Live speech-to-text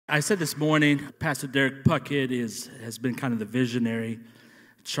I said this morning, Pastor Derek Puckett has been kind of the visionary.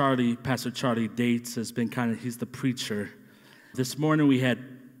 Pastor Charlie Dates has been he's the preacher. This morning we had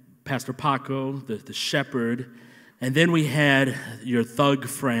Pastor Paco, the shepherd, and then we had your thug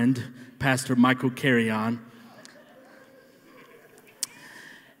friend, Pastor Michael Carrion.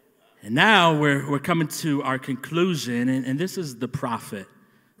 And now we're coming to our conclusion, and this is the prophet.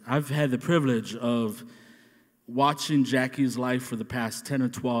 I've had the privilege of watching Jackie's life for the past 10 or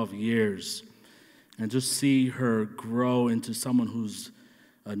 12 years and just see her grow into someone who's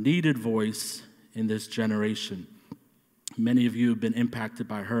a needed voice in this generation. Many of you have been impacted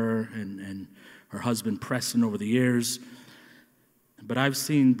by her and her husband Preston over the years, but I've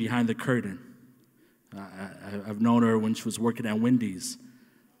seen behind the curtain. I've known her when she was working at Wendy's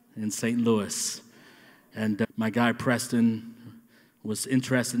in St. Louis, and my guy Preston was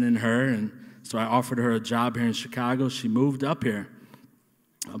interested in her, and so I offered her a job here in Chicago. She moved up here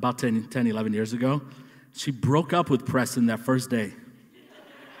about 10, 11 years ago. She broke up with Preston that first day.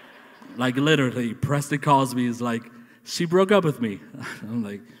 Like literally, Preston calls me, he's like, she broke up with me. I'm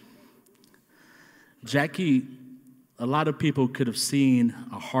like, Jackie, a lot of people could have seen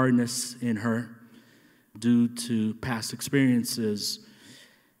a hardness in her due to past experiences.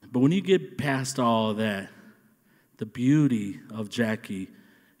 But when you get past all that, the beauty of Jackie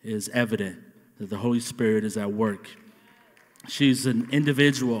is evident, that the Holy Spirit is at work. She's an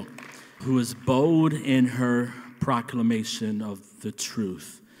individual who is bold in her proclamation of the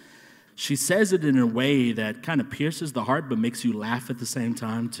truth. She says it in a way that kind of pierces the heart but makes you laugh at the same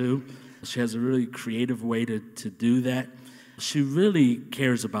time too. She has a really creative way to do that. She really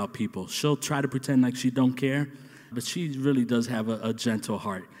cares about people. She'll try to pretend like she don't care, but she really does have a gentle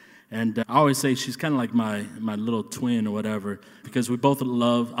heart. And I always say she's kind of like my little twin or whatever, because we both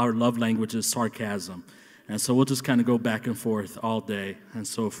our love language is sarcasm. And so we'll just kind of go back and forth all day and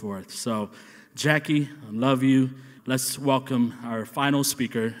so forth. So, Jackie, I love you. Let's welcome our final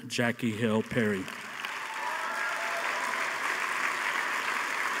speaker, Jackie Hill Perry.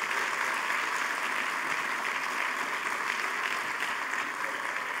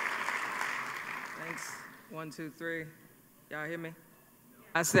 Thanks. 1, 2, 3. Y'all hear me?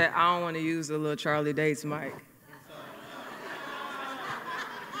 I said, I don't want to use the little Charlie Dates mic.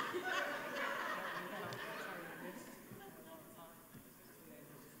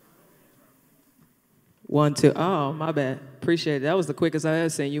 1, 2. Oh, my bad. Appreciate it. That was the quickest I ever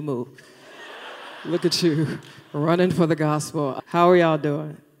seen you move. Look at you, running for the gospel. How are y'all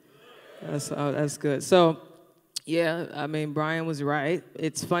doing? That's good. So, yeah, I mean, Brian was right.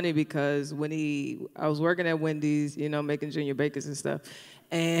 It's funny because I was working at Wendy's, making junior bacons and stuff.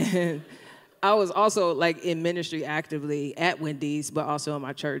 And I was also like in ministry actively at Wendy's, but also in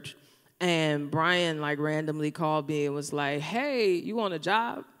my church. And Brian like randomly called me and was like, hey, you want a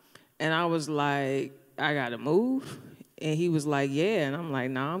job? And I was like, I gotta move. And he was like, yeah. And I'm like,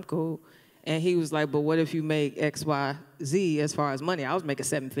 nah, I'm cool. And he was like, but what if you make X, Y, Z as far as money? I was making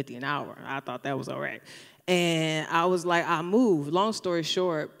 $7.50 an hour. I thought that was all right. And I was like, I moved. Long story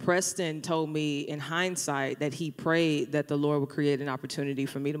short, Preston told me in hindsight that he prayed that the Lord would create an opportunity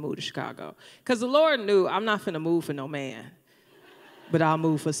for me to move to Chicago. Because the Lord knew I'm not finna move for no man, but I'll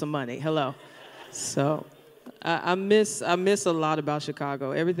move for some money. Hello. So I miss a lot about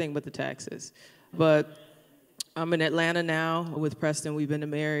Chicago, everything but the taxes. But I'm in Atlanta now with Preston. We've been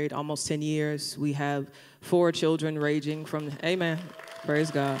married almost 10 years. We have 4 children ranging from, amen, praise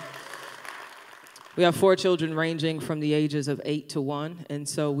God. We have 4 children ranging from the ages of 8 to 1, and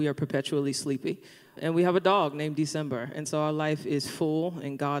so we are perpetually sleepy. And we have a dog named December, and so our life is full,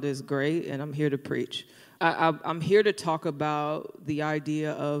 and God is great, and I'm here to preach. I'm here to talk about the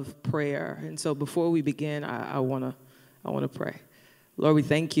idea of prayer, and so before we begin, I wanna pray. Lord, we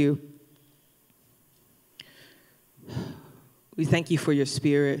thank you. We thank you for your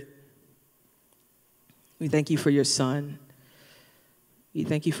Spirit. We thank you for your Son. We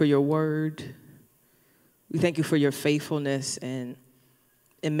thank you for your word. We thank you for your faithfulness and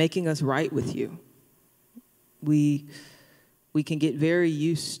in making us right with you. We can get very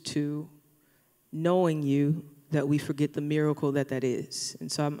used to knowing you that we forget the miracle that is. And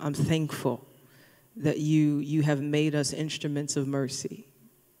so I'm thankful that you have made us instruments of mercy,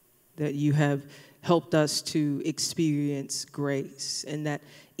 that you have helped us to experience grace, and that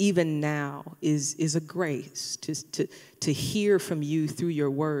even now is a grace to hear from you through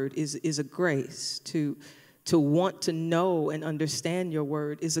your word is a grace, to want to know and understand your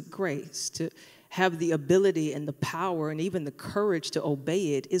word is a grace, to have the ability and the power and even the courage to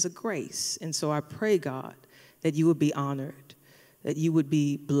obey it is a grace. And so I pray, God, that you would be honored, that you would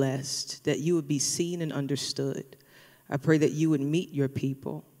be blessed, that you would be seen and understood. I pray that you would meet your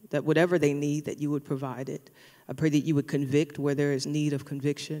people that whatever they need, that you would provide it. I pray that you would convict where there is need of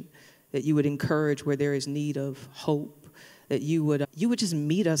conviction, that you would encourage where there is need of hope, that you would just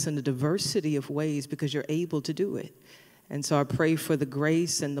meet us in a diversity of ways because you're able to do it. And so I pray for the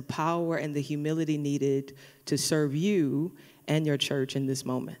grace and the power and the humility needed to serve you and your church in this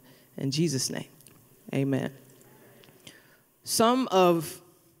moment. In Jesus' name, amen. Some of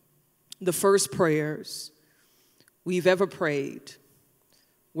the first prayers we've ever prayed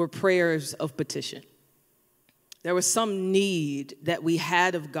were prayers of petition. There was some need that we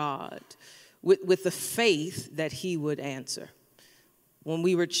had of God with the faith that he would answer. When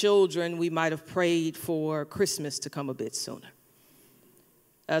we were children, we might have prayed for Christmas to come a bit sooner.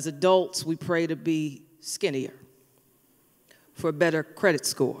 As adults, we pray to be skinnier, for a better credit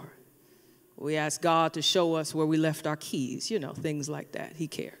score. We ask God to show us where we left our keys, things like that. He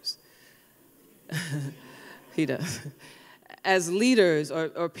cares. He does. As leaders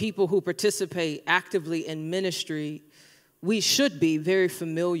or people who participate actively in ministry, we should be very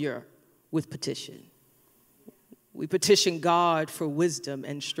familiar with petition. We petition God for wisdom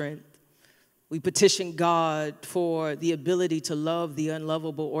and strength. We petition God for the ability to love the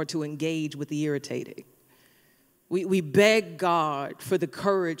unlovable or to engage with the irritating. We beg God for the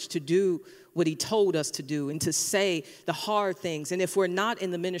courage to do what he told us to do and to say the hard things. And if we're not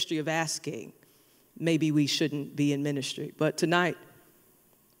in the ministry of asking, maybe we shouldn't be in ministry. But tonight,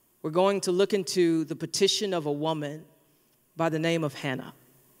 we're going to look into the petition of a woman by the name of Hannah,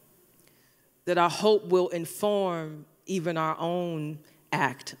 that I hope will inform even our own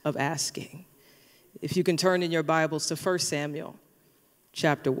act of asking. If you can turn in your Bibles to 1 Samuel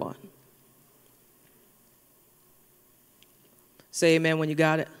chapter 1. Say amen when you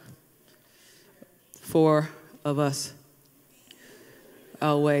got it. 4 of us.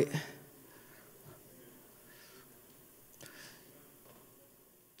 I'll wait.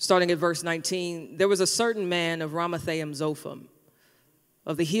 Starting at verse 19, there was a certain man of Ramathaim Zophim,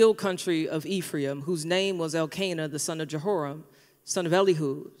 of the hill country of Ephraim, whose name was Elkanah, the son of Jehoram, son of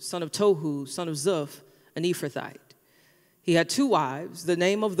Elihu, son of Tohu, son of Zuph, an Ephrathite. He had 2 wives. The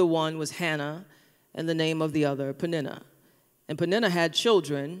name of the one was Hannah, and the name of the other Peninnah. And Peninnah had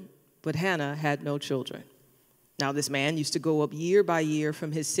children, but Hannah had no children. Now this man used to go up year by year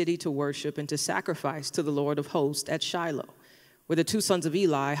from his city to worship and to sacrifice to the Lord of hosts at Shiloh, where the 2 sons of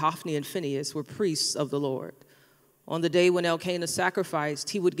Eli, Hophni and Phinehas, were priests of the Lord. On the day when Elkanah sacrificed,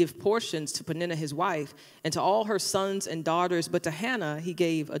 he would give portions to Peninnah his wife and to all her sons and daughters, but to Hannah he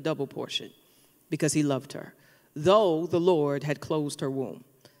gave a double portion because he loved her, though the Lord had closed her womb.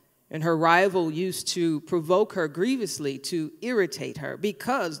 And her rival used to provoke her grievously to irritate her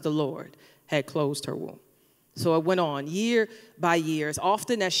because the Lord had closed her womb. So it went on year by year. As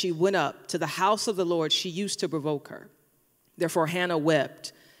often as she went up to the house of the Lord, she used to provoke her. Therefore Hannah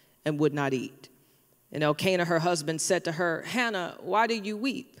wept and would not eat. And Elkanah, her husband, said to her, Hannah, why do you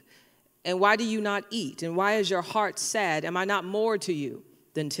weep? And why do you not eat? And why is your heart sad? Am I not more to you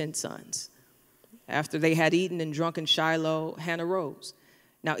than 10 sons? After they had eaten and drunk in Shiloh, Hannah rose.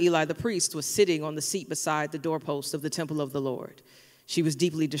 Now Eli the priest was sitting on the seat beside the doorpost of the temple of the Lord. She was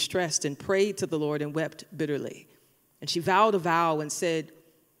deeply distressed and prayed to the Lord and wept bitterly. And she vowed a vow and said,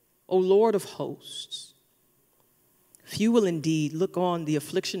 O Lord of hosts, if you will indeed look on the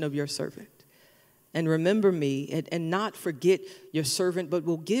affliction of your servant and remember me and not forget your servant, but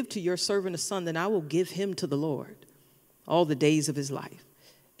will give to your servant a son, then I will give him to the Lord all the days of his life,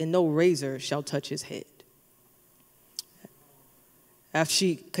 and no razor shall touch his head. After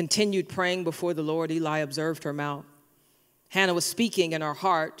she continued praying before the Lord, Eli observed her mouth. Hannah was speaking in her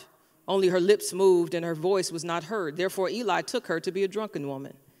heart, only her lips moved and her voice was not heard. Therefore Eli took her to be a drunken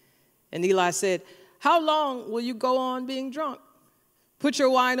woman. And Eli said, how long will you go on being drunk? Put your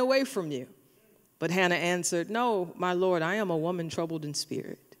wine away from you. But Hannah answered, no, my Lord, I am a woman troubled in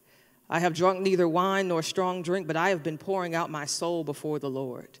spirit. I have drunk neither wine nor strong drink, but I have been pouring out my soul before the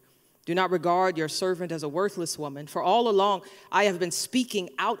Lord. Do not regard your servant as a worthless woman, for all along I have been speaking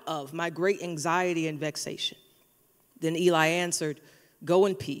out of my great anxiety and vexation. Then Eli answered, go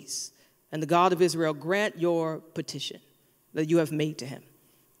in peace, and the God of Israel grant your petition that you have made to him.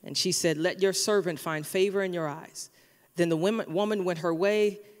 And she said, let your servant find favor in your eyes. Then the woman went her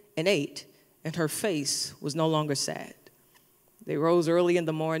way and ate, and her face was no longer sad. They rose early in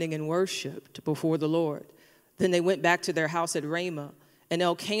the morning and worshiped before the Lord. Then they went back to their house at Ramah, and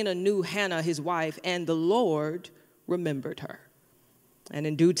Elkanah knew Hannah his wife, and the Lord remembered her. And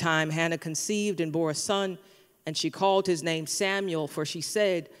in due time Hannah conceived and bore a son, and she called his name Samuel, for she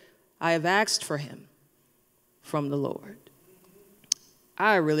said, I have asked for him from the Lord.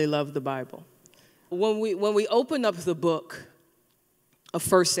 I really love the Bible. When we open up the book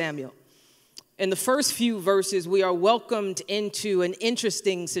of 1 Samuel. In the first few verses, we are welcomed into an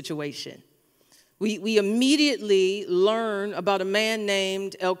interesting situation. We immediately learn about a man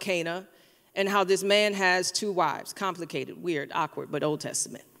named Elkanah and how this man has 2 wives. Complicated, weird, awkward, but Old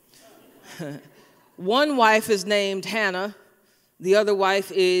Testament. One wife is named Hannah. The other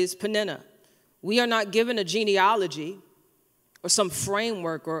wife is Peninnah. We are not given a genealogy or some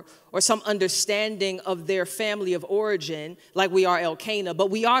framework or some understanding of their family of origin like we are Elkanah, but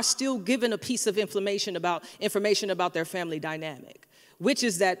we are still given a piece of information about their family dynamic, which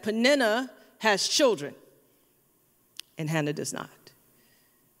is that Peninnah has children and Hannah does not.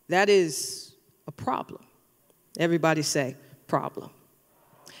 That is a problem. Everybody say, problem.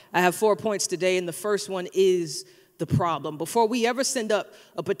 I have 4 points today, and the first one is the problem. Before we ever send up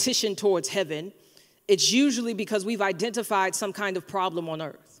a petition towards heaven, it's usually because we've identified some kind of problem on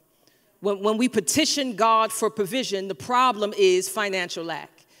earth. When we petition God for provision, the problem is financial lack.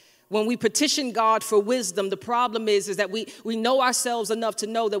 When we petition God for wisdom, the problem is that we know ourselves enough to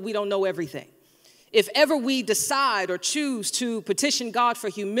know that we don't know everything. If ever we decide or choose to petition God for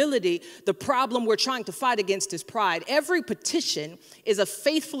humility, the problem we're trying to fight against is pride. Every petition is a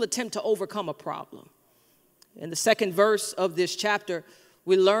faithful attempt to overcome a problem. In the second verse of this chapter,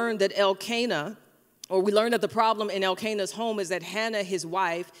 we learn that the problem in Elkanah's home is that Hannah, his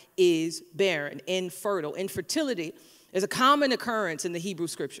wife, is barren, infertile. Infertility is a common occurrence in the Hebrew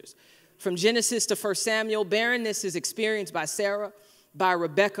scriptures. From Genesis to 1 Samuel, barrenness is experienced by Sarah, by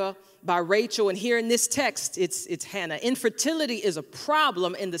Rebekah, by Rachel, and here in this text, it's Hannah. Infertility is a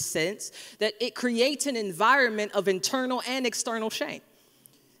problem in the sense that it creates an environment of internal and external shame,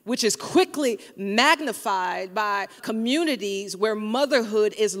 which is quickly magnified by communities where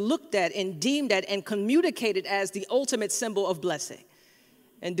motherhood is looked at and deemed at and communicated as the ultimate symbol of blessing.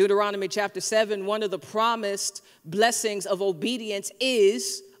 In Deuteronomy chapter 7, one of the promised blessings of obedience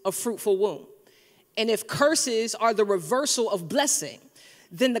is a fruitful womb. And if curses are the reversal of blessing,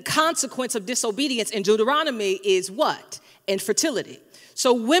 then the consequence of disobedience in Deuteronomy is what? Infertility.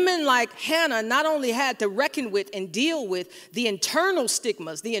 So women like Hannah not only had to reckon with and deal with the internal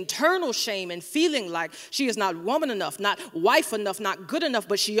stigmas, the internal shame and feeling like she is not woman enough, not wife enough, not good enough,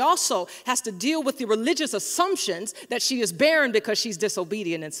 but she also has to deal with the religious assumptions that she is barren because she's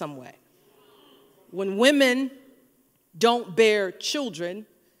disobedient in some way. When women don't bear children,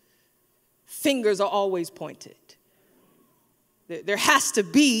 fingers are always pointed. There has to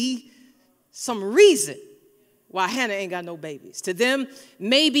be some reason why Hannah ain't got no babies. To them,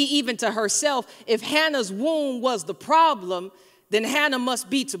 maybe even to herself, if Hannah's womb was the problem, then Hannah must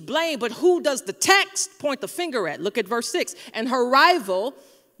be to blame. But who does the text point the finger at? Look at verse 6. And her rival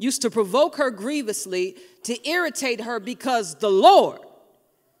used to provoke her grievously to irritate her because the Lord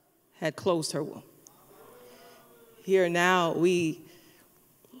had closed her womb. Here now we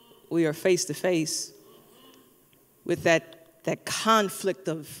are face to face with that conflict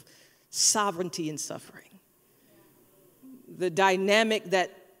of sovereignty and suffering. The dynamic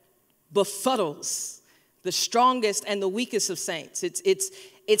that befuddles the strongest and the weakest of saints. It's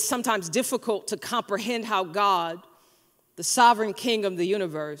sometimes difficult to comprehend how God, the sovereign king of the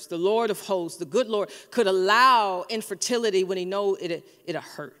universe, the Lord of hosts, the good Lord, could allow infertility when he knows it'll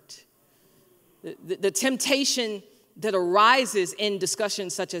hurt. The temptation that arises in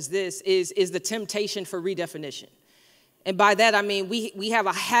discussions such as this is the temptation for redefinition. And by that, I mean we have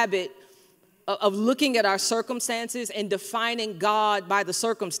a habit of looking at our circumstances and defining God by the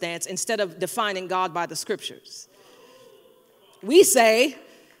circumstance instead of defining God by the scriptures. We say,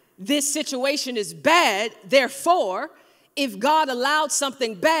 this situation is bad, therefore, if God allowed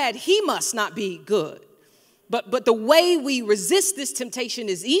something bad, he must not be good. But the way we resist this temptation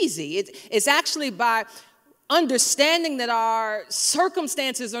is easy. It's actually by understanding that our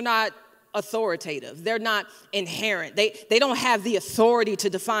circumstances are not authoritative. They're not inherent. They don't have the authority to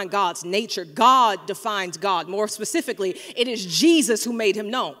define God's nature. God defines God. More specifically, it is Jesus who made him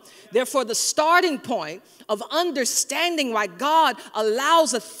known. Therefore, the starting point of understanding why God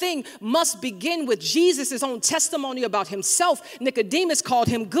allows a thing must begin with Jesus' own testimony about himself. Nicodemus called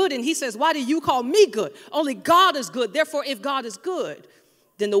him good, and he says, why do you call me good? Only God is good. Therefore, if God is good,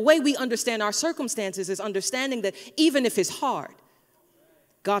 then the way we understand our circumstances is understanding that even if it's hard,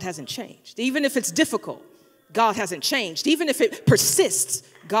 God hasn't changed. Even if it's difficult, God hasn't changed. Even if it persists,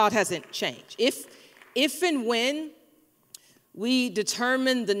 God hasn't changed. If and when we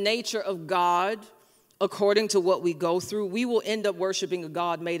determine the nature of God according to what we go through, we will end up worshiping a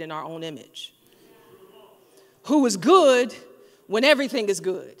God made in our own image, who is good when everything is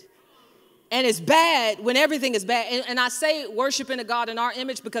good, and is bad when everything is bad. And I say worshiping a God in our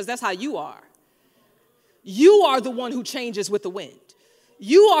image because that's how you are. You are the one who changes with the wind.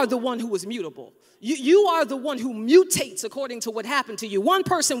 You are the one who is mutable. You are the one who mutates according to what happened to you. One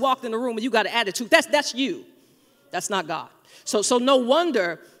person walked in the room and you got an attitude. That's you. That's not God. So no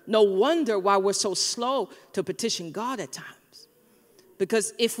wonder why we're so slow to petition God at times.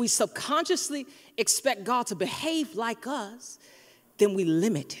 Because if we subconsciously expect God to behave like us, then we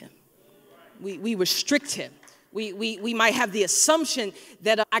limit him. We restrict him. We might have the assumption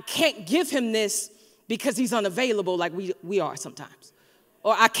that I can't give him this because he's unavailable like we are sometimes.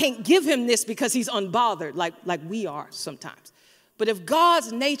 Or I can't give him this because he's unbothered like we are sometimes. But if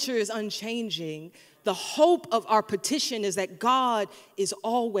God's nature is unchanging, the hope of our petition is that God is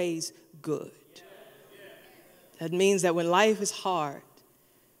always good. That means that when life is hard,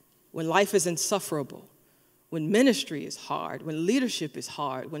 when life is insufferable, when ministry is hard, when leadership is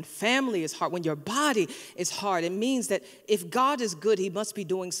hard, when family is hard, when your body is hard, it means that if God is good, he must be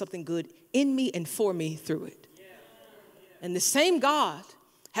doing something good in me and for me through it. And the same God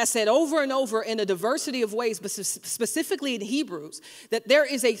has said over and over in a diversity of ways, but specifically in Hebrews, that there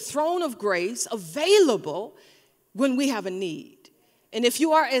is a throne of grace available when we have a need. And if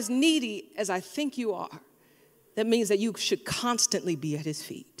you are as needy as I think you are, that means that you should constantly be at his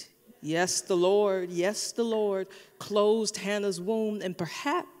feet. Yes, the Lord closed Hannah's womb, and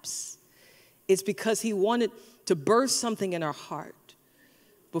perhaps it's because he wanted to birth something in her heart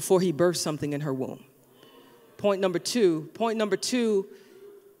before he birthed something in her womb. Point number two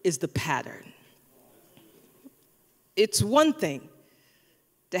is the pattern. It's one thing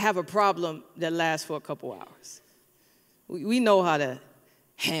to have a problem that lasts for a couple hours. We know how to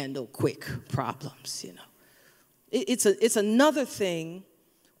handle quick problems, you know. It's another thing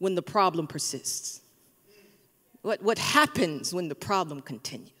when the problem persists. What happens when the problem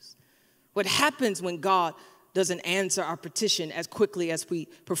continues? What happens when God doesn't answer our petition as quickly as we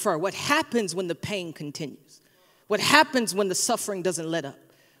prefer? What happens when the pain continues? What happens when the suffering doesn't let up?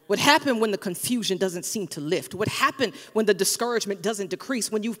 What happened when the confusion doesn't seem to lift? What happened when the discouragement doesn't decrease?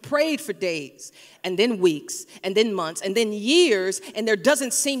 When you've prayed for days and then weeks and then months and then years and there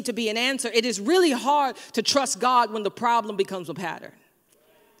doesn't seem to be an answer, it is really hard to trust God when the problem becomes a pattern.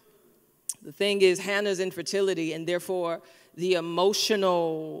 The thing is, Hannah's infertility and therefore the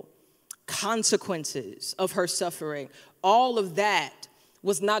emotional consequences of her suffering, all of that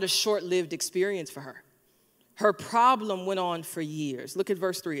was not a short-lived experience for her. Her problem went on for years. Look at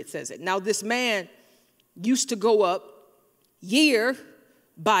verse 3, it says it. Now this man used to go up year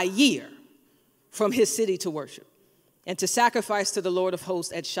by year from his city to worship and to sacrifice to the Lord of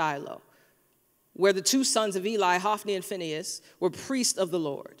hosts at Shiloh, where the two sons of Eli, Hophni and Phinehas, were priests of the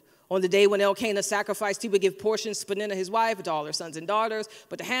Lord. On the day when Elkanah sacrificed, he would give portions to Peninnah, his wife, to all her sons and daughters.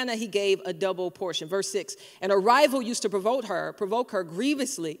 But to Hannah, he gave a double portion. Verse 6, and a rival used to provoke her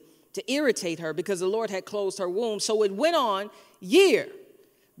grievously to irritate her because the Lord had closed her womb. So it went on year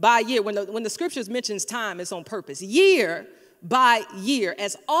by year. When the scriptures mentions time, it's on purpose. Year by year,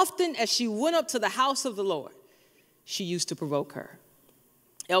 as often as she went up to the house of the Lord, she used to provoke her.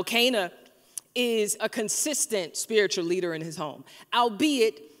 Elkanah is a consistent spiritual leader in his home,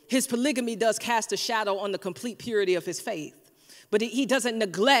 albeit his polygamy does cast a shadow on the complete purity of his faith. But he doesn't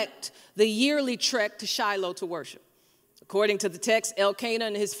neglect the yearly trek to Shiloh to worship. According to the text, Elkanah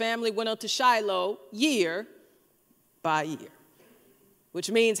and his family went up to Shiloh year by year, which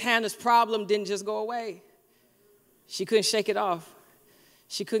means Hannah's problem didn't just go away. She couldn't shake it off.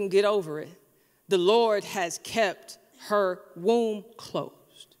 She couldn't get over it. The Lord has kept her womb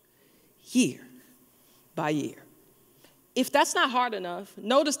closed year by year. If that's not hard enough,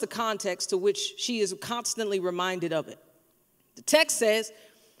 notice the context to which she is constantly reminded of it. The text says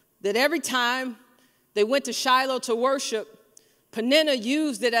that every time they went to Shiloh to worship, Peninnah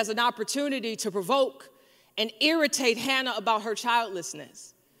used it as an opportunity to provoke and irritate Hannah about her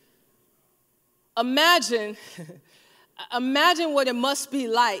childlessness. Imagine what it must be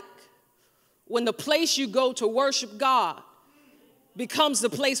like when the place you go to worship God becomes the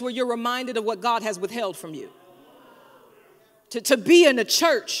place where you're reminded of what God has withheld from you. To be in a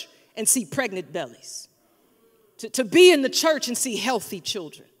church and see pregnant bellies. To be in the church and see healthy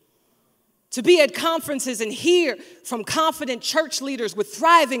children. To be at conferences and hear from confident church leaders with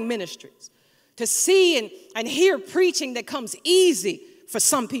thriving ministries. To see and hear preaching that comes easy for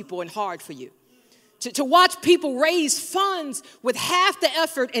some people and hard for you. To watch people raise funds with half the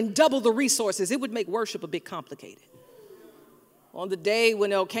effort and double the resources. It would make worship a bit complicated. On the day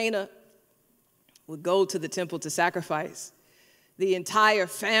when Elkanah would go to the temple to sacrifice, the entire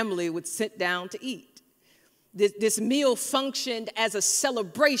family would sit down to eat. This meal functioned as a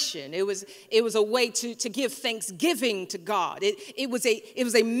celebration. It was a way to give thanksgiving to God. It was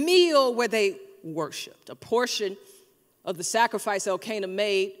a meal where they worshiped. A portion of the sacrifice Elkanah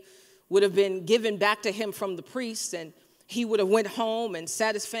made would have been given back to him from the priests, and he would have went home and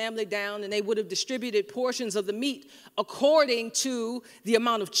sat his family down, and they would have distributed portions of the meat according to the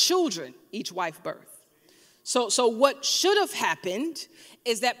amount of children each wife birthed. So what should have happened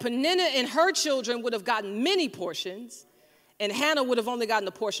is that Peninnah and her children would have gotten many portions, and Hannah would have only gotten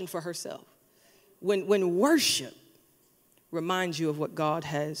a portion for herself. When worship reminds you of what God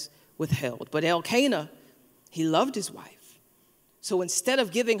has withheld. But Elkanah, he loved his wife. So instead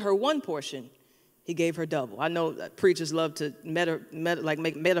of giving her one portion, he gave her double. I know that preachers love to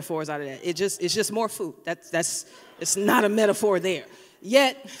make metaphors out of that. It's just more food. It's not a metaphor there.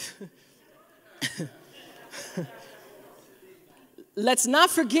 Yet, let's not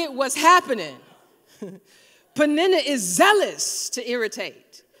forget what's happening. Peninnah is zealous to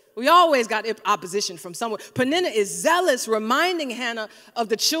irritate. We always got opposition from somewhere. Peninnah is zealous, reminding Hannah of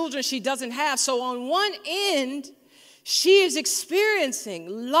the children she doesn't have. So on one end, she is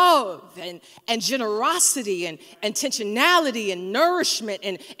experiencing love and generosity and intentionality and nourishment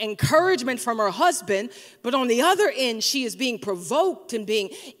and encouragement from her husband. But on the other end, she is being provoked and being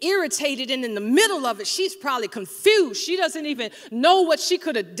irritated. And in the middle of it, she's probably confused. She doesn't even know what she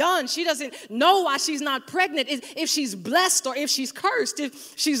could have done. She doesn't know why she's not pregnant, if she's blessed or if she's cursed,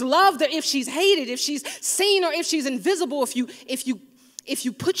 if she's loved or if she's hated, if she's seen or if she's invisible. If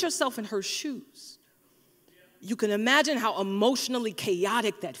you put yourself in her shoes, you can imagine how emotionally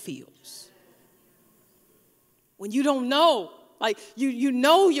chaotic that feels. When you don't know, like you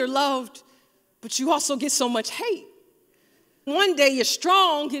know you're loved, but you also get so much hate. One day you're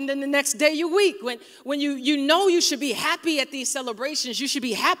strong, and then the next day you're weak. When you know you should be happy at these celebrations, you should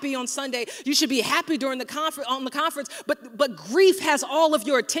be happy on Sunday, you should be happy during the conference, but grief has all of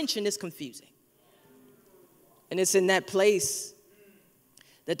your attention. It's confusing. And it's in that place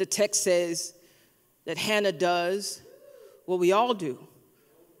that the text says that Hannah does what we all do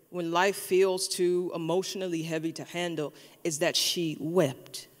when life feels too emotionally heavy to handle, is that she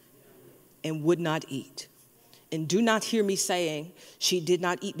wept and would not eat. And do not hear me saying she did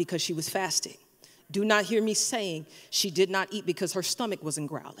not eat because she was fasting. Do not hear me saying she did not eat because her stomach wasn't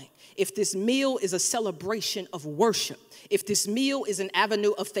growling. If this meal is a celebration of worship, if this meal is an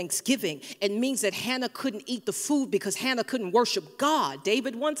avenue of thanksgiving, it means that Hannah couldn't eat the food because Hannah couldn't worship God.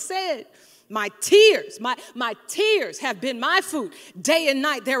 David once said, my tears have been my food day and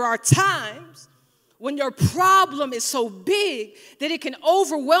night. There are times when your problem is so big that it can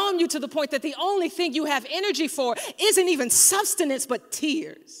overwhelm you to the point that the only thing you have energy for isn't even sustenance, but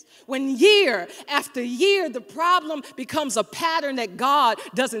tears. When year after year, the problem becomes a pattern that God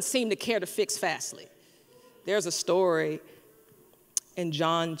doesn't seem to care to fix fastly. There's a story in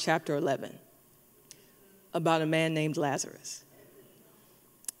John chapter 11 about a man named Lazarus.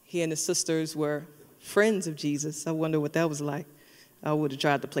 He and his sisters were friends of Jesus. I wonder what that was like. I would have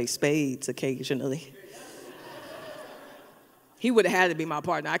tried to play spades occasionally. He would have had to be my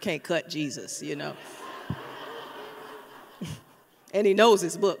partner. I can't cut Jesus, you know. And he knows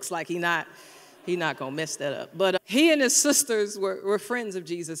his books, like he not going to mess that up. But he and his sisters were friends of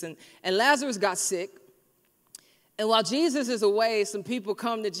Jesus, and Lazarus got sick. And while Jesus is away, some people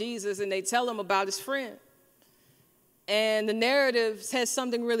come to Jesus and they tell him about his friend. And the narrative says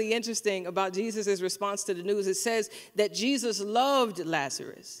something really interesting about Jesus' response to the news. It says that Jesus loved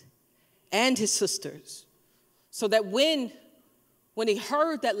Lazarus and his sisters, so that when he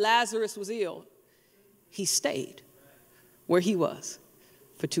heard that Lazarus was ill, he stayed where he was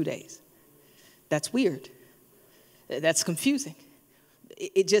for 2 days. That's weird. That's confusing.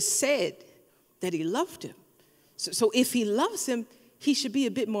 It just said that he loved him. So if he loves him, he should be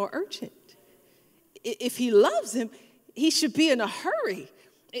a bit more urgent. If he loves him, he should be in a hurry.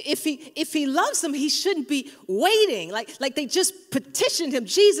 If he loves them, he shouldn't be waiting. Like they just petitioned him.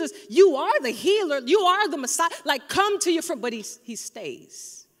 Jesus, you are the healer. You are the Messiah. Like, come to your friend. But he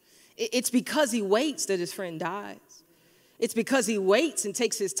stays. It's because he waits that his friend dies. It's because he waits and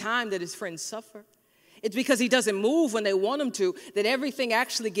takes his time that his friends suffer. It's because he doesn't move when they want him to that everything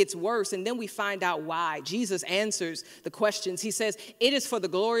actually gets worse. And then we find out why. Jesus answers the questions. He says, it is for the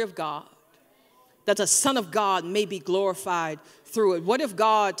glory of God, that the Son of God may be glorified through it. What if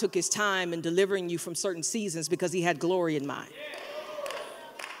God took his time in delivering you from certain seasons because he had glory in mind?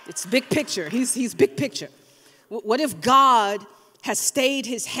 It's big picture. He's big picture. What if God has stayed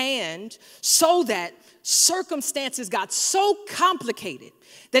his hand so that circumstances got so complicated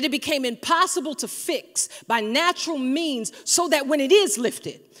that it became impossible to fix by natural means, so that when it is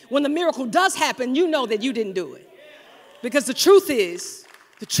lifted, when the miracle does happen, you know that you didn't do it? Because the truth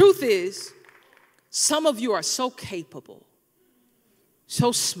is, some of you are so capable,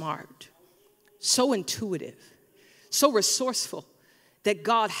 so smart, so intuitive, so resourceful that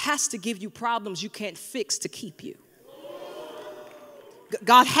God has to give you problems you can't fix to keep you.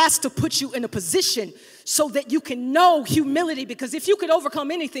 God has to put you in a position so that you can know humility, because if you could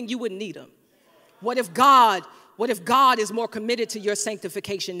overcome anything, you wouldn't need him. What if God is more committed to your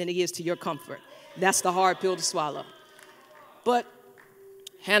sanctification than he is to your comfort? That's the hard pill to swallow. But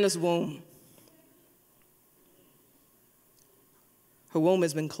Hannah's womb, her womb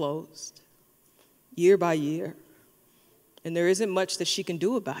has been closed year by year, and there isn't much that she can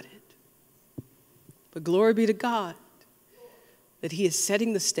do about it. But glory be to God that he is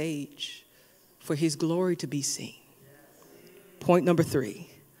setting the stage for his glory to be seen. Point number 3,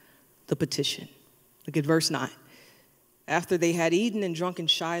 the petition. Look at verse 9. After they had eaten and drunk in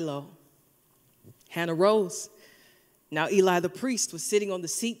Shiloh, Hannah rose. Now Eli the priest was sitting on the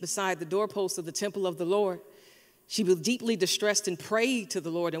seat beside the doorpost of the temple of the Lord. She was deeply distressed and prayed to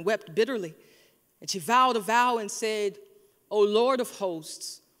the Lord and wept bitterly. And she vowed a vow and said, O Lord of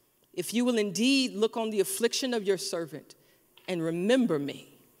hosts, if you will indeed look on the affliction of your servant and remember me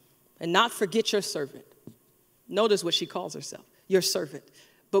and not forget your servant. Notice what she calls herself, your servant,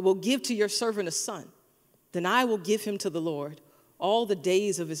 but will give to your servant a son. Then I will give him to the Lord all the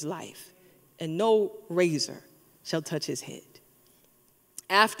days of his life, and no razor shall touch his head.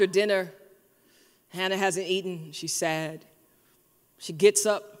 After dinner, Hannah hasn't eaten. She's sad. She gets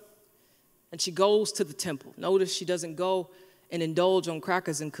up and she goes to the temple. Notice she doesn't go and indulge on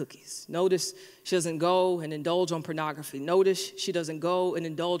crackers and cookies. Notice she doesn't go and indulge on pornography. Notice she doesn't go and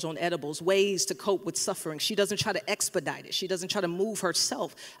indulge on edibles, ways to cope with suffering. She doesn't try to expedite it. She doesn't try to move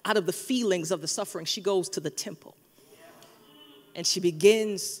herself out of the feelings of the suffering. She goes to the temple and she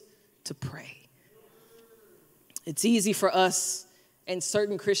begins to pray. It's easy for us in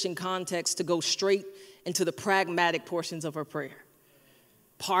certain Christian contexts to go straight into the pragmatic portions of our prayer,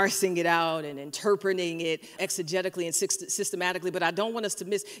 parsing it out and interpreting it exegetically and systematically, but I don't want us to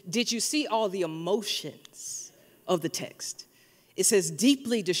miss. Did you see all the emotions of the text? It says,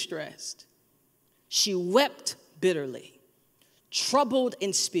 deeply distressed. She wept bitterly, troubled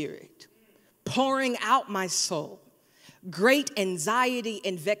in spirit, pouring out my soul, great anxiety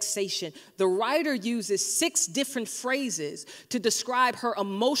and vexation. The writer uses 6 different phrases to describe her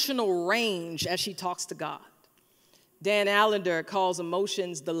emotional range as she talks to God. Dan Allender calls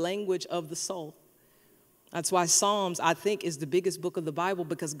emotions the language of the soul. That's why Psalms, I think, is the biggest book of the Bible,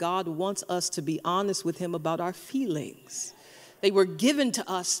 because God wants us to be honest with him about our feelings. They were given to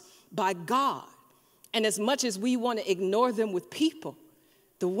us by God. And as much as we want to ignore them with people,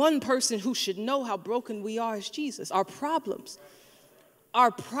 the one person who should know how broken we are is Jesus. Our problems are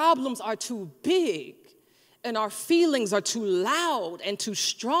too big, and our feelings are too loud and too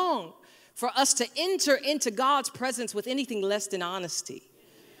strong for us to enter into God's presence with anything less than honesty.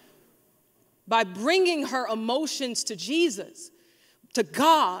 By bringing her emotions to Jesus, to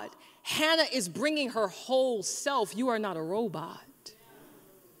God, Hannah is bringing her whole self. You are not a robot.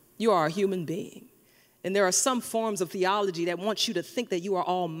 You are a human being. And there are some forms of theology that want you to think that you are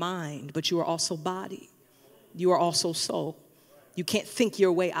all mind, but you are also body. You are also soul. You can't think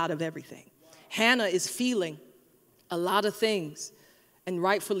your way out of everything. Hannah is feeling a lot of things, and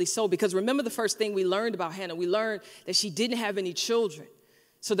rightfully so, because remember the first thing we learned about Hannah. We learned that she didn't have any children.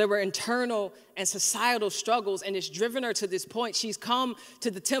 So there were internal and societal struggles, and it's driven her to this point. She's come to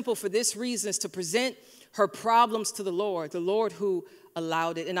the temple for this reason, is to present her problems to the Lord who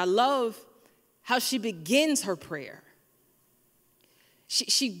allowed it. And I love how she begins her prayer.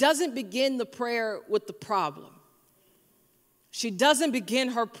 She doesn't begin the prayer with the problem. She doesn't begin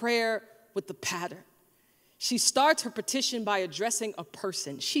her prayer with the pattern. She starts her petition by addressing a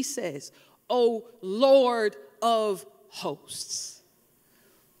person. She says, "O Lord of hosts."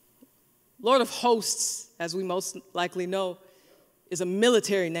 Lord of hosts, as we most likely know, is a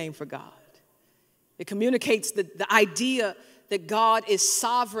military name for God. It communicates the idea that God is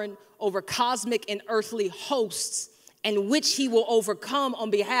sovereign over cosmic and earthly hosts, and which he will overcome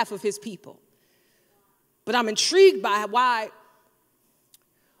on behalf of his people. But I'm intrigued by why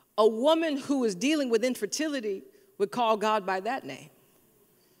a woman who is dealing with infertility would call God by that name.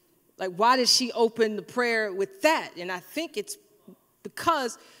 Like, why did she open the prayer with that? And I think it's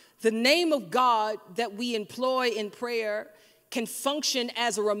because the name of God that we employ in prayer can function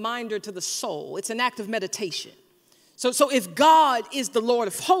as a reminder to the soul. It's an act of meditation. So if God is the Lord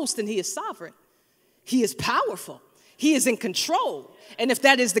of hosts, then he is sovereign. He is powerful. He is in control. And if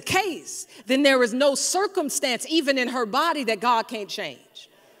that is the case, then there is no circumstance, even in her body, that God can't change.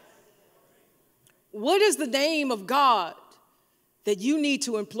 What is the name of God that you need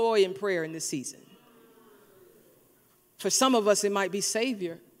to employ in prayer in this season? For some of us, it might be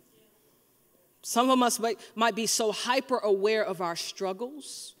Savior. Some of us might be so hyper aware of our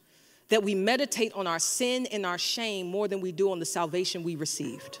struggles that we meditate on our sin and our shame more than we do on the salvation we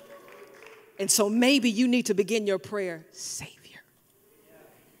received. And so maybe you need to begin your prayer, Savior.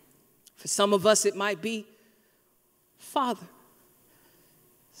 For some of us, it might be Father.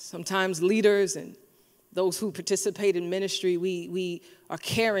 Sometimes leaders and those who participate in ministry, we are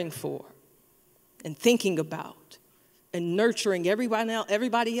caring for and thinking about and nurturing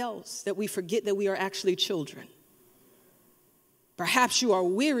everybody else that we forget that we are actually children. Perhaps you are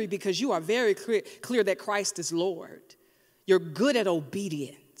weary because you are very clear that Christ is Lord. You're good at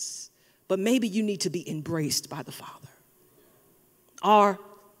obedience, but maybe you need to be embraced by the Father. Our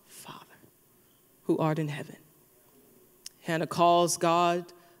Father, who art in heaven. Hannah calls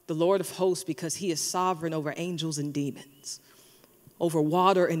God the Lord of hosts because he is sovereign over angels and demons, over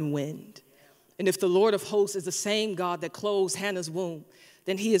water and wind. And if the Lord of hosts is the same God that closed Hannah's womb,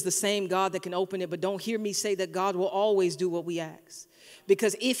 then he is the same God that can open it. But don't hear me say that God will always do what we ask.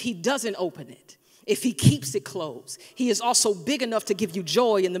 Because if he doesn't open it, if he keeps it closed, he is also big enough to give you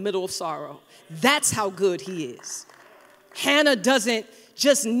joy in the middle of sorrow. That's how good he is. Hannah doesn't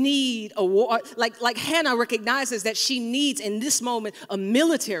just need a war. Like Hannah recognizes that she needs in this moment a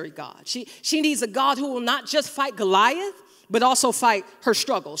military God. She needs a God who will not just fight Goliath, but also fight her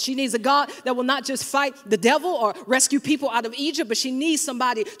struggles. She needs a God that will not just fight the devil or rescue people out of Egypt, but she needs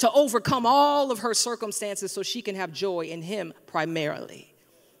somebody to overcome all of her circumstances so she can have joy in him primarily.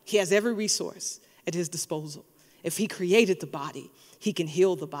 He has every resource at his disposal. If he created the body, he can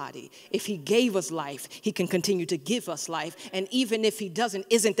heal the body. If he gave us life, he can continue to give us life. And even if he doesn't,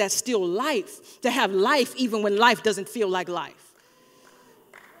 isn't that still life? To have life even when life doesn't feel like life.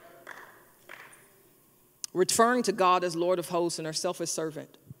 Referring to God as Lord of hosts and herself as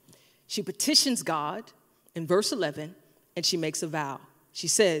servant, she petitions God in verse 11, and she makes a vow. She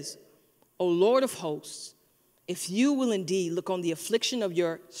says, O Lord of hosts, if you will indeed look on the affliction of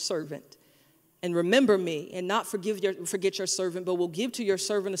your servant and remember me and not forget your servant, but will give to your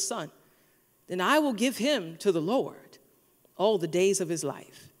servant a son, then I will give him to the Lord all the days of his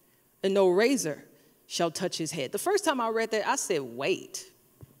life, and no razor shall touch his head. The first time I read that, I said, wait.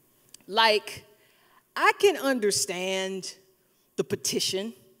 Like, I can understand the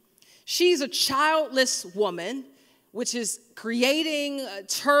petition. She's a childless woman, which is creating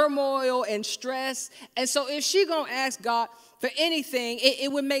turmoil and stress. And so if she's going to ask God for anything, it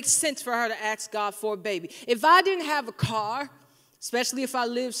would make sense for her to ask God for a baby. If I didn't have a car, especially if I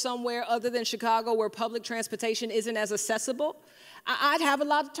lived somewhere other than Chicago where public transportation isn't as accessible, I'd have a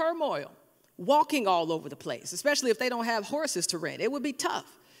lot of turmoil walking all over the place, especially if they don't have horses to rent. It would be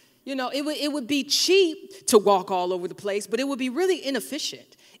tough. You know, it would be cheap to walk all over the place, but it would be really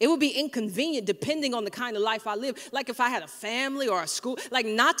inefficient. It would be inconvenient depending on the kind of life I live. Like if I had a family or a school, like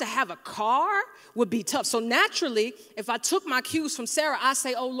not to have a car would be tough. So naturally, if I took my cues from Sarah, I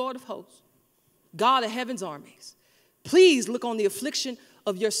say, oh, Lord of hosts, God of heaven's armies, please look on the affliction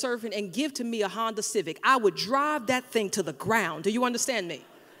of your servant and give to me a Honda Civic. I would drive that thing to the ground. Do you understand me?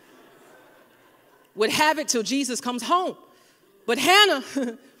 Would have it till Jesus comes home. But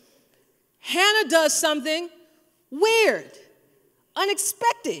Hannah does something weird,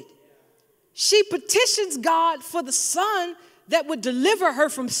 unexpected. She petitions God for the son that would deliver her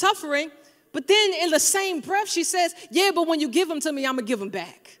from suffering, but then in the same breath she says, yeah, but when you give him to me, I'm going to give him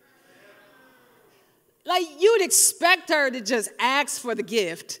back. Like you'd expect her to just ask for the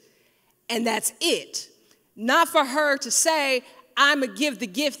gift and that's it. Not for her to say, I'm going to give the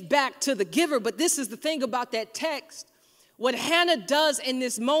gift back to the giver. But this is the thing about that text. What Hannah does in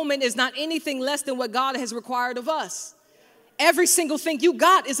this moment is not anything less than what God has required of us. Every single thing you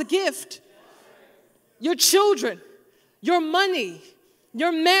got is a gift. Your children, your money,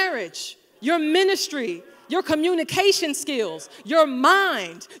 your marriage, your ministry, your communication skills, your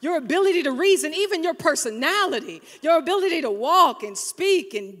mind, your ability to reason, even your personality, your ability to walk and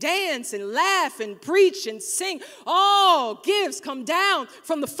speak and dance and laugh and preach and sing. All gifts come down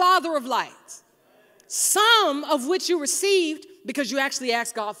from the Father of lights. Some of which you received because you actually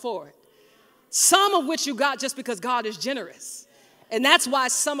asked God for it. Some of which you got just because God is generous. And that's why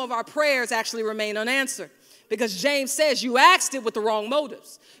some of our prayers actually remain unanswered. Because James says you asked it with the wrong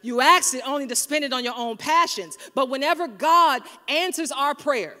motives. You asked it only to spend it on your own passions. But whenever God answers our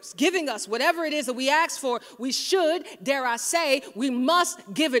prayers, giving us whatever it is that we ask for, we should, dare I say, we must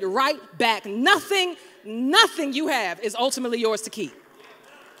give it right back. Nothing you have is ultimately yours to keep.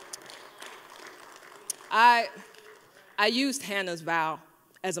 I used Hannah's vow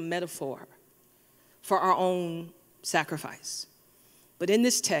as a metaphor for our own sacrifice. But in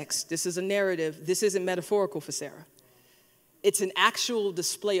this text, this is a narrative. This isn't metaphorical for Sarah. It's an actual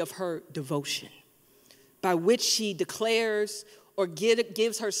display of her devotion. by which she declares or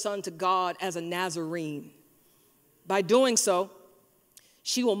gives her son to God as a Nazarene. By doing so,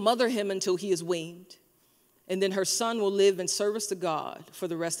 she will mother him until he is weaned, and then her son will live in service to God for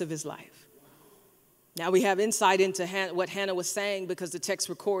the rest of his life. Now we have insight into what Hannah was saying because the text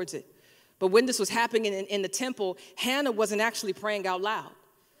records it. But when this was happening in the temple, Hannah wasn't actually praying out loud.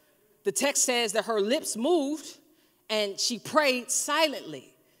 The text says that her lips moved and she prayed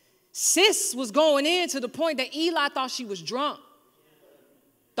silently. Sis was going in to the point that Eli thought she was drunk,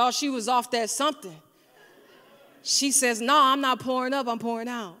 thought she was off that something. She says, no, I'm not pouring up, I'm pouring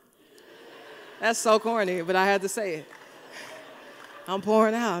out. That's so corny, but I had to say it. I'm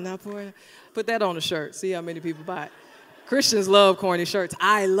pouring out, I'm not pouring out. Put that on a shirt, see how many people buy it. Christians love corny shirts.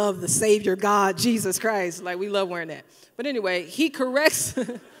 I love the Savior God, Jesus Christ. Like, we love wearing that. But anyway,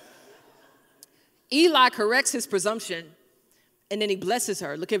 Eli corrects his presumption, and then he blesses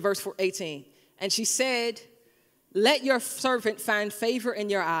her. Look at verse 18. And she said, let your servant find favor in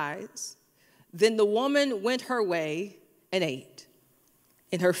your eyes. Then the woman went her way and ate,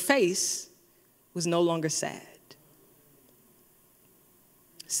 and her face was no longer sad.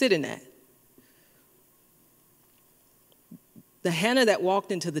 Sit in that. The Hannah that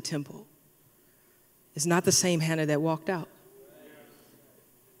walked into the temple is not the same Hannah that walked out.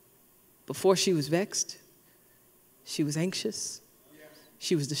 Before she was vexed, she was anxious,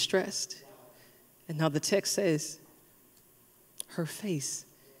 she was distressed. And now the text says her face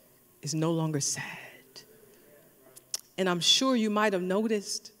is no longer sad. And I'm sure you might have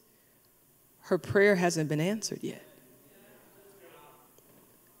noticed her prayer hasn't been answered yet.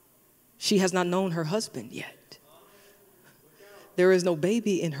 She has not known her husband yet. There is no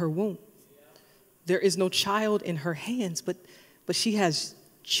baby in her womb. There is no child in her hands, but she has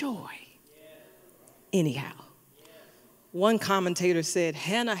joy anyhow. One commentator said,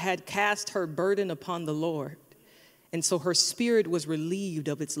 Hannah had cast her burden upon the Lord, and so her spirit was relieved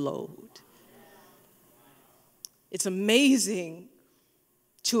of its load. It's amazing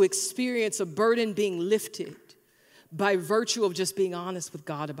to experience a burden being lifted by virtue of just being honest with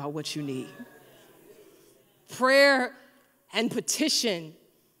God about what you need. Prayer and petition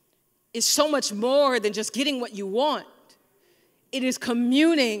is so much more than just getting what you want. It is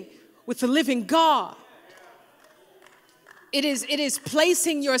communing with the living God. It is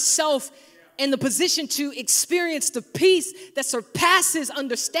placing yourself in the position to experience the peace that surpasses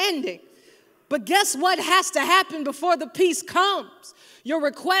understanding. But guess what has to happen before the peace comes? Your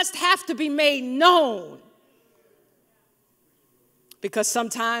requests have to be made known. Because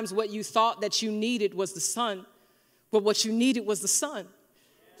sometimes what you thought that you needed was the son, but what you needed was the son.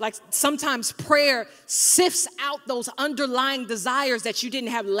 Like sometimes prayer sifts out those underlying desires that you didn't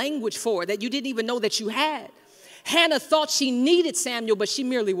have language for, that you didn't even know that you had. Hannah thought she needed Samuel, but she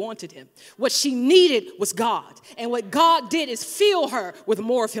merely wanted him. What she needed was God. And what God did is fill her with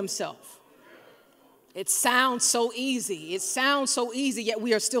more of himself. It sounds so easy. It sounds so easy, yet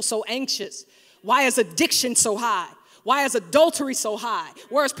we are still so anxious. Why is addiction so high? Why is adultery so high?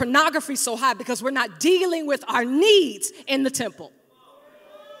 Why is pornography so high? Because we're not dealing with our needs in the temple.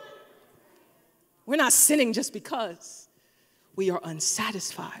 We're not sinning just because. We are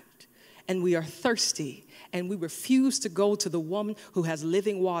unsatisfied and we are thirsty and we refuse to go to the woman who has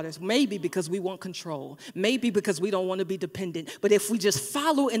living waters. Maybe because we want control. Maybe because we don't want to be dependent. But if we just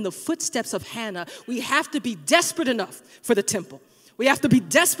follow in the footsteps of Hannah, we have to be desperate enough for the temple. We have to be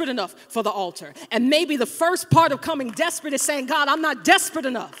desperate enough for the altar. And maybe the first part of coming desperate is saying, God, I'm not desperate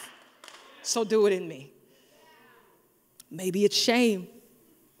enough, so do it in me. Maybe it's shame.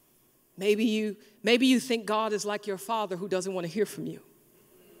 Maybe you think God is like your father who doesn't want to hear from you.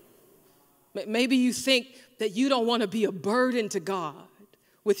 Maybe you think that you don't want to be a burden to God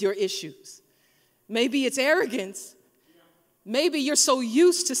with your issues. Maybe it's arrogance. Maybe you're so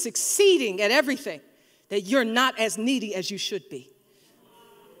used to succeeding at everything that you're not as needy as you should be.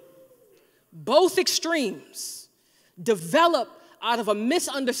 Both extremes develop out of a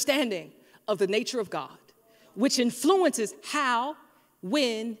misunderstanding of the nature of God, which influences how,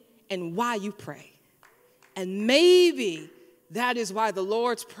 when, and why you pray. And maybe that is why the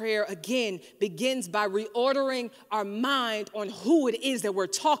Lord's Prayer, again, begins by reordering our mind on who it is that we're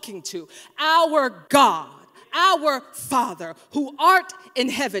talking to. Our God, our Father, who art in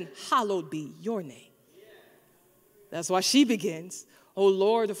heaven, hallowed be your name. That's why she begins, O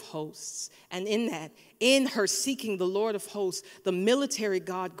Lord of hosts. And in her seeking the Lord of hosts, the military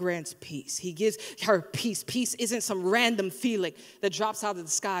God grants peace. He gives her peace. Peace isn't some random feeling that drops out of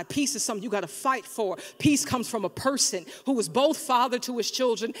the sky. Peace is something you got to fight for. Peace comes from a person who is both father to his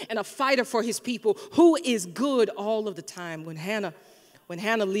children and a fighter for his people, who is good all of the time. When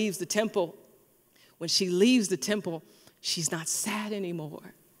Hannah leaves the temple, when she leaves the temple, she's not sad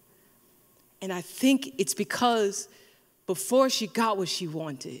anymore. And I think it's because before she got what she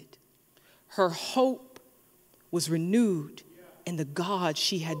wanted, her hope was renewed in the God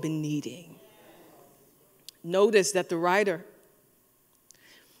she had been needing. Notice that the writer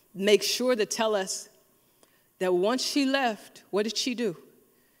makes sure to tell us that once she left, what did she do?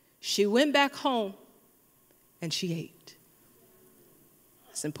 She went back home and she ate.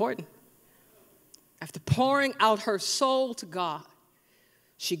 It's important. After pouring out her soul to God,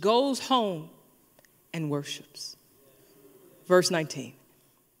 she goes home and worships. Verse 19.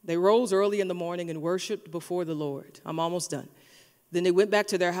 They rose early in the morning and worshiped before the Lord. I'm almost done. Then they went back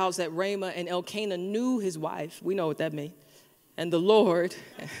to their house at Ramah, and Elkanah knew his wife. We know what that means. And the Lord,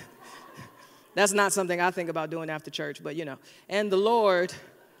 that's not something I think about doing after church, but And the Lord,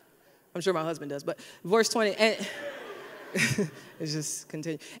 I'm sure my husband does, but verse 20, and it's just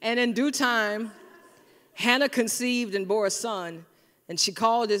continue. And in due time, Hannah conceived and bore a son, and she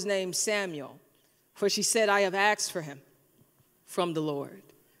called his name Samuel, for she said, I have asked for him from the Lord.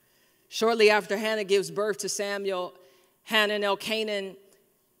 Shortly after Hannah gives birth to Samuel, Hannah and Elkanah,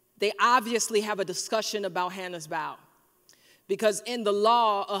 they obviously have a discussion about Hannah's vow. Because in the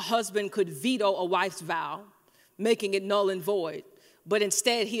law, a husband could veto a wife's vow, making it null and void. But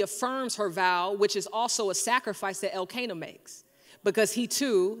instead, he affirms her vow, which is also a sacrifice that Elkanah makes. Because he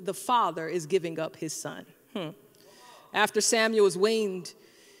too, the father, is giving up his son. After Samuel is weaned,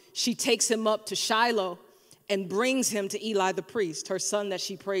 she takes him up to Shiloh and brings him to Eli the priest, her son that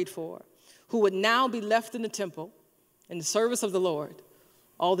she prayed for, who would now be left in the temple in the service of the Lord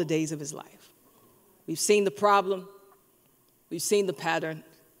all the days of his life. We've seen the problem. We've seen the pattern.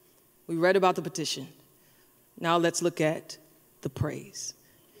 We read about the petition. Now let's look at the praise.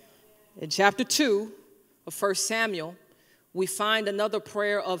 In chapter 2 of 1 Samuel, we find another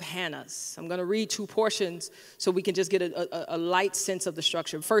prayer of Hannah's. I'm going to read two portions so we can just get a light sense of the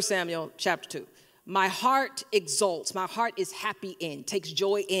structure. 1 Samuel chapter 2. My heart exults. My heart is happy takes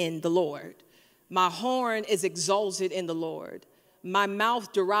joy in the Lord. My horn is exalted in the Lord. My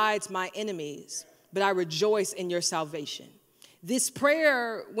mouth derides my enemies, but I rejoice in your salvation. This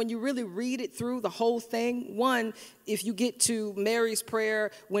prayer, when you really read it through the whole thing, one, if you get to Mary's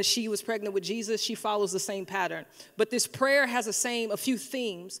prayer when she was pregnant with Jesus, she follows the same pattern. But this prayer has a few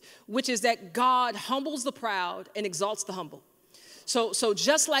themes, which is that God humbles the proud and exalts the humble. So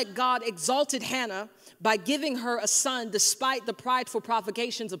just like God exalted Hannah by giving her a son despite the prideful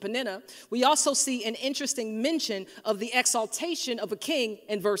provocations of Peninnah, we also see an interesting mention of the exaltation of a king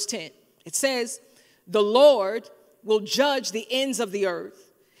in verse 10. It says, the Lord will judge the ends of the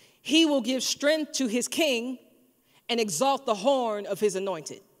earth. He will give strength to his king and exalt the horn of his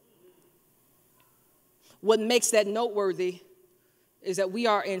anointed. What makes that noteworthy is that we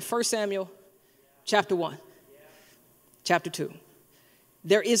are in 1 Samuel chapter 1, chapter 2.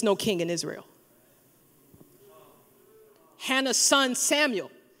 There is no king in Israel. Hannah's son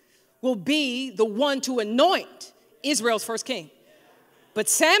Samuel will be the one to anoint Israel's first king. But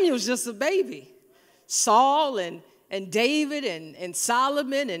Samuel's just a baby. Saul and David and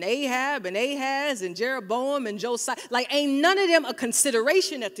Solomon and Ahab and Ahaz and Jeroboam and Josiah, ain't none of them a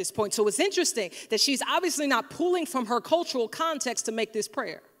consideration at this point. So it's interesting that she's obviously not pulling from her cultural context to make this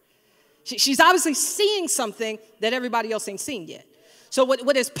prayer. She's obviously seeing something that everybody else ain't seen yet. So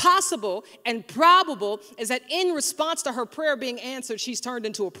what is possible and probable is that in response to her prayer being answered, she's turned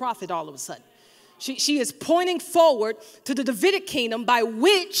into a prophet all of a sudden. She is pointing forward to the Davidic kingdom by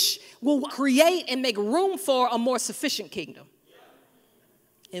which will create and make room for a more sufficient kingdom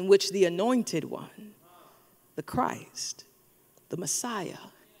in which the anointed one, the Christ, the Messiah,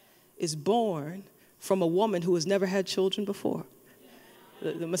 is born from a woman who has never had children before.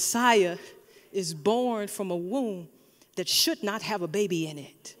 The Messiah is born from a womb that should not have a baby in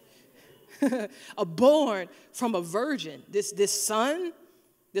it. Born from a virgin. This son,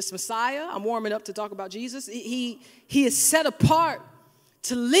 this Messiah, I'm warming up to talk about Jesus. He is set apart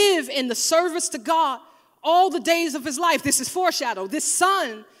to live in the service to God all the days of his life. This is foreshadow. This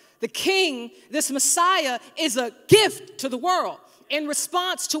son, the king, this Messiah is a gift to the world in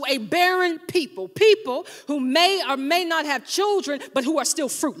response to a barren people who may or may not have children, but who are still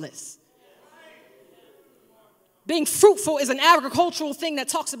fruitless. Being fruitful is an agricultural thing that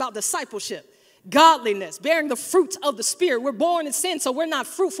talks about discipleship, godliness, bearing the fruits of the Spirit. We're born in sin, so we're not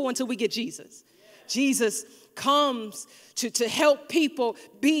fruitful until we get Jesus. Jesus comes to help people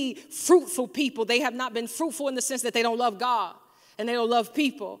be fruitful people. They have not been fruitful in the sense that they don't love God and they don't love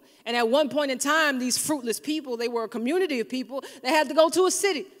people. And at one point in time, these fruitless people, they were a community of people that had to go to a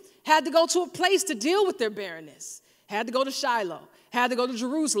city, had to go to a place to deal with their barrenness, had to go to Shiloh. had to go to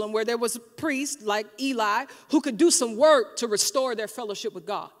Jerusalem where there was a priest like Eli who could do some work to restore their fellowship with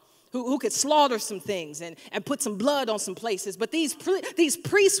God, who could slaughter some things and put some blood on some places. But these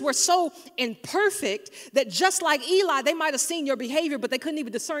priests were so imperfect that just like Eli, they might have seen your behavior, but they couldn't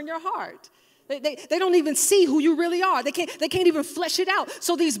even discern your heart. They don't even see who you really are. They can't even flesh it out.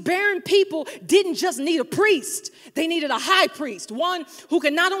 So these barren people didn't just need a priest. They needed a high priest, one who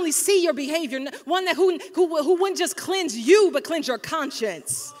can not only see your behavior, one who wouldn't just cleanse you, but cleanse your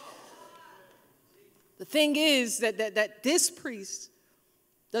conscience. The thing is that this priest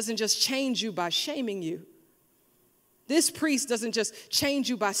doesn't just change you by shaming you. This priest doesn't just change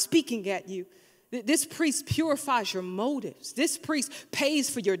you by speaking at you. This priest purifies your motives. This priest pays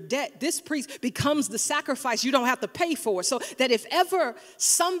for your debt. This priest becomes the sacrifice you don't have to pay for. So that if ever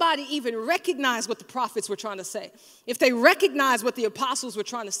somebody even recognized what the prophets were trying to say, if they recognized what the apostles were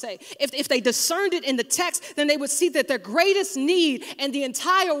trying to say, if they discerned it in the text, then they would see that their greatest need in the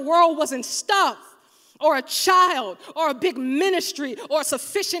entire world wasn't stuff or a child or a big ministry or a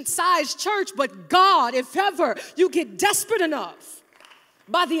sufficient sized church, but God. If ever you get desperate enough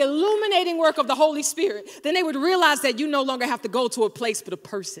by the illuminating work of the Holy Spirit, then they would realize that you no longer have to go to a place but a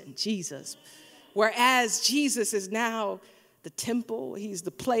person, Jesus. Whereas Jesus is now the temple, he's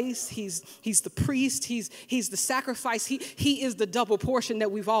the place, he's the priest, he's the sacrifice, he is the double portion that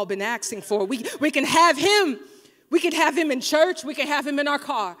we've all been asking for. We can have him. We can have him in church, we can have him in our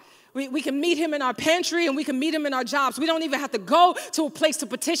car. We can meet him in our pantry and we can meet him in our jobs. We don't even have to go to a place to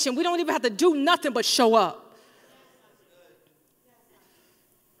petition. We don't even have to do nothing but show up.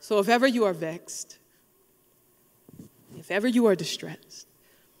 So if ever you are vexed, if ever you are distressed,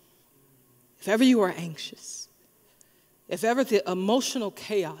 if ever you are anxious, if ever the emotional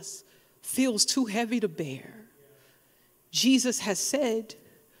chaos feels too heavy to bear, Jesus has said,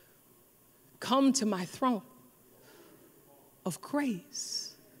 come to my throne of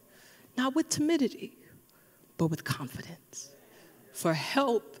grace, not with timidity, but with confidence, for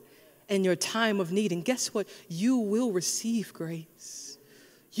help in your time of need. And guess what? You will receive grace.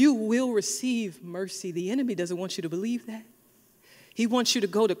 You will receive mercy. The enemy doesn't want you to believe that. He wants you to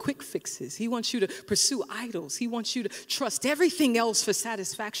go to quick fixes. He wants you to pursue idols. He wants you to trust everything else for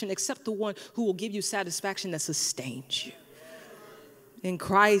satisfaction except the one who will give you satisfaction that sustains you. In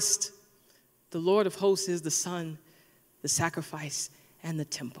Christ, the Lord of hosts is the Son, the sacrifice, and the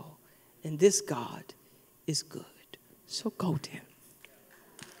temple. And this God is good. So go to him.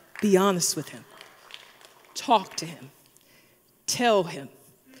 Be honest with him. Talk to him. Tell him.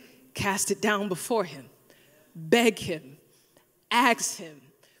 Cast it down before him. Beg him. Ask him.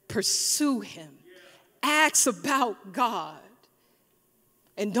 Pursue him. Ask about God.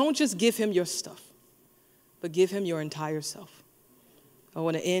 And don't just give him your stuff, but give him your entire self. I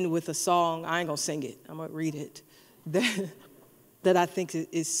want to end with a song. I ain't going to sing it. I'm going to read it. That I think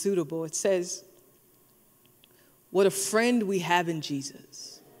is suitable. It says, what a friend we have in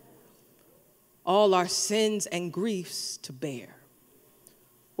Jesus. All our sins and griefs to bear.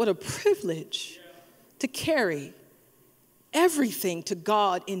 What a privilege to carry everything to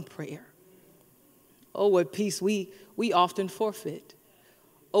God in prayer. Oh, what peace we often forfeit.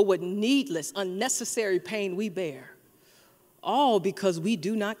 Oh, what needless, unnecessary pain we bear. All because we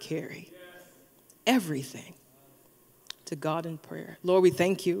do not carry everything to God in prayer. Lord, we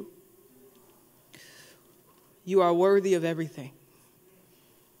thank you. You are worthy of everything.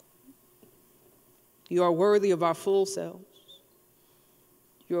 You are worthy of our full selves.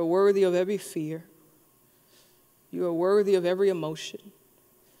 You are worthy of every fear. You are worthy of every emotion.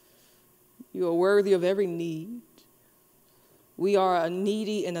 You are worthy of every need. We are a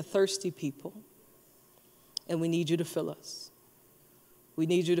needy and a thirsty people, and we need you to fill us. We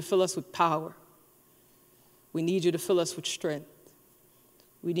need you to fill us with power. We need you to fill us with strength.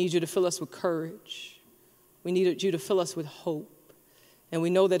 We need you to fill us with courage. We need you to fill us with hope. And we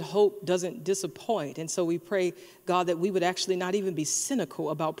know that hope doesn't disappoint. And so we pray, God, that we would actually not even be cynical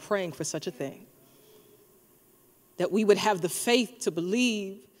about praying for such a thing. That we would have the faith to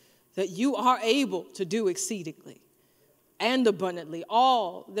believe that you are able to do exceedingly and abundantly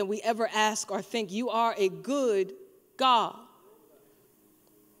all that we ever ask or think. You are a good God.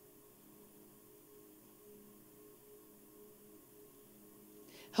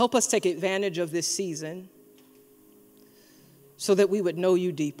 Help us take advantage of this season so that we would know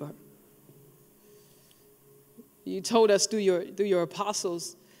you deeper. You told us through your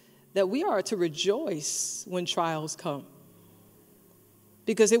apostles that we are to rejoice when trials come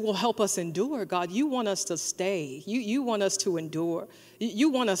because it will help us endure. God, you want us to stay. You want us to endure. You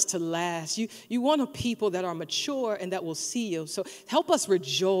want us to last. You want a people that are mature and that will see you. So help us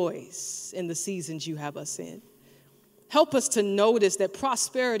rejoice in the seasons you have us in. Help us to notice that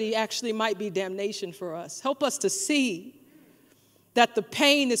prosperity actually might be damnation for us. Help us to see that the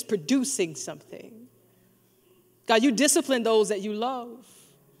pain is producing something. God, you discipline those that you love.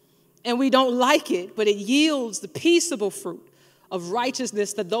 And we don't like it, but it yields the peaceable fruit of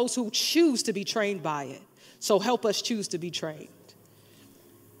righteousness to those who choose to be trained by it. So help us choose to be trained.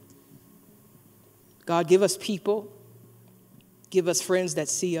 God, give us people. Give us friends that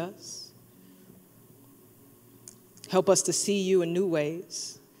see us. Help us to see you in new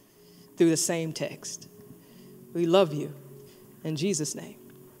ways through the same text. We love you. In Jesus' name,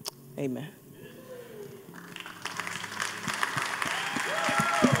 amen.